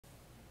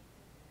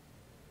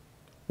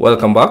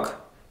Welcome back.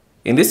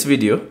 In this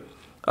video,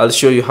 I'll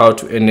show you how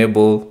to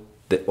enable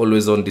the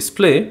always on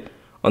display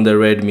on the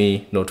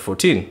Redmi Note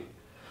 14.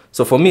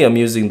 So for me, I'm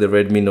using the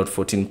Redmi Note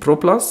 14 Pro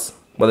Plus,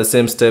 but the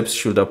same steps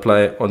should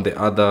apply on the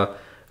other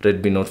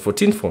Redmi Note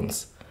 14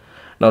 phones.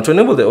 Now to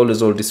enable the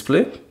always on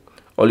display,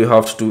 all you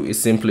have to do is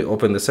simply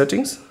open the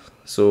settings.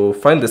 So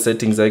find the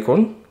settings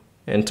icon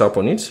and tap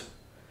on it.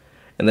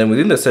 And then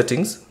within the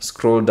settings,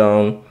 scroll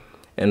down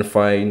and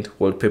find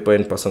wallpaper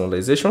and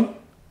personalization.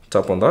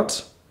 Tap on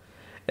that.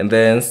 And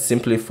then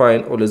simply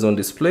find always on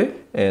display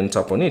and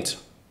tap on it.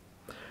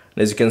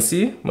 And as you can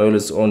see, my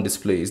always on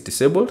display is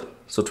disabled.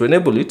 So to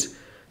enable it,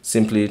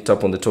 simply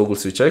tap on the toggle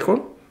switch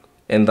icon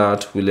and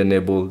that will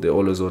enable the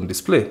always on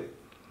display.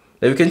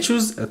 Now you can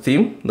choose a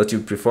theme that you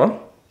prefer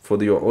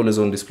for your always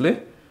on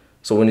display.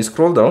 So when you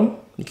scroll down,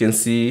 you can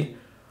see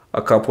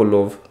a couple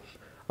of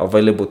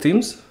available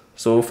themes.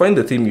 So find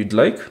the theme you'd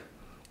like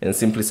and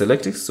simply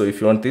select it. So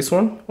if you want this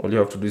one, all you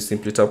have to do is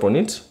simply tap on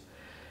it.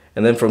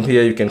 And then from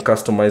here, you can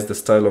customize the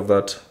style of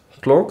that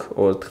clock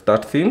or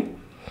that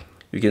theme.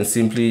 You can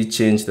simply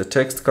change the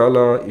text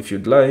color if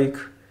you'd like.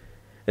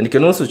 And you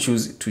can also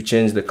choose to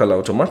change the color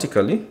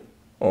automatically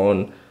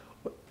on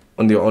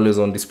the always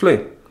on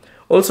display.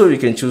 Also, you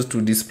can choose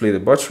to display the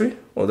battery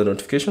or the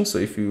notification. So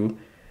if you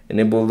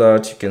enable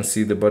that, you can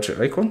see the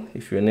battery icon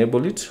if you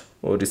enable it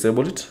or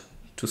disable it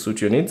to suit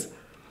your needs.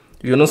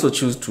 You can also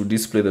choose to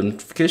display the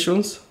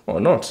notifications or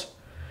not.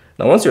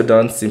 Now, once you're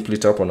done, simply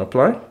tap on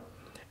apply.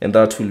 And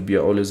that will be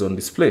always on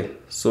display.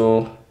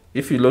 So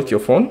if you lock your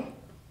phone,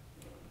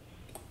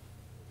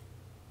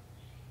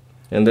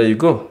 and there you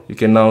go, you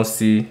can now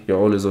see your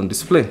always on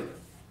display.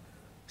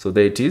 So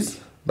there it is,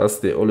 that's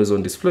the always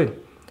on display.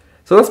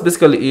 So that's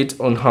basically it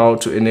on how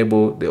to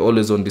enable the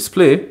always on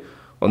display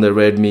on the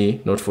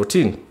Redmi Note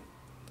 14.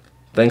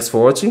 Thanks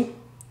for watching.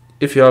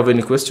 If you have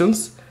any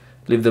questions,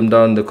 leave them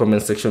down in the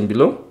comment section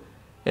below.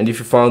 And if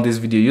you found this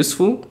video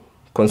useful,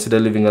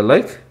 consider leaving a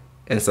like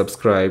and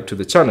subscribe to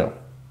the channel.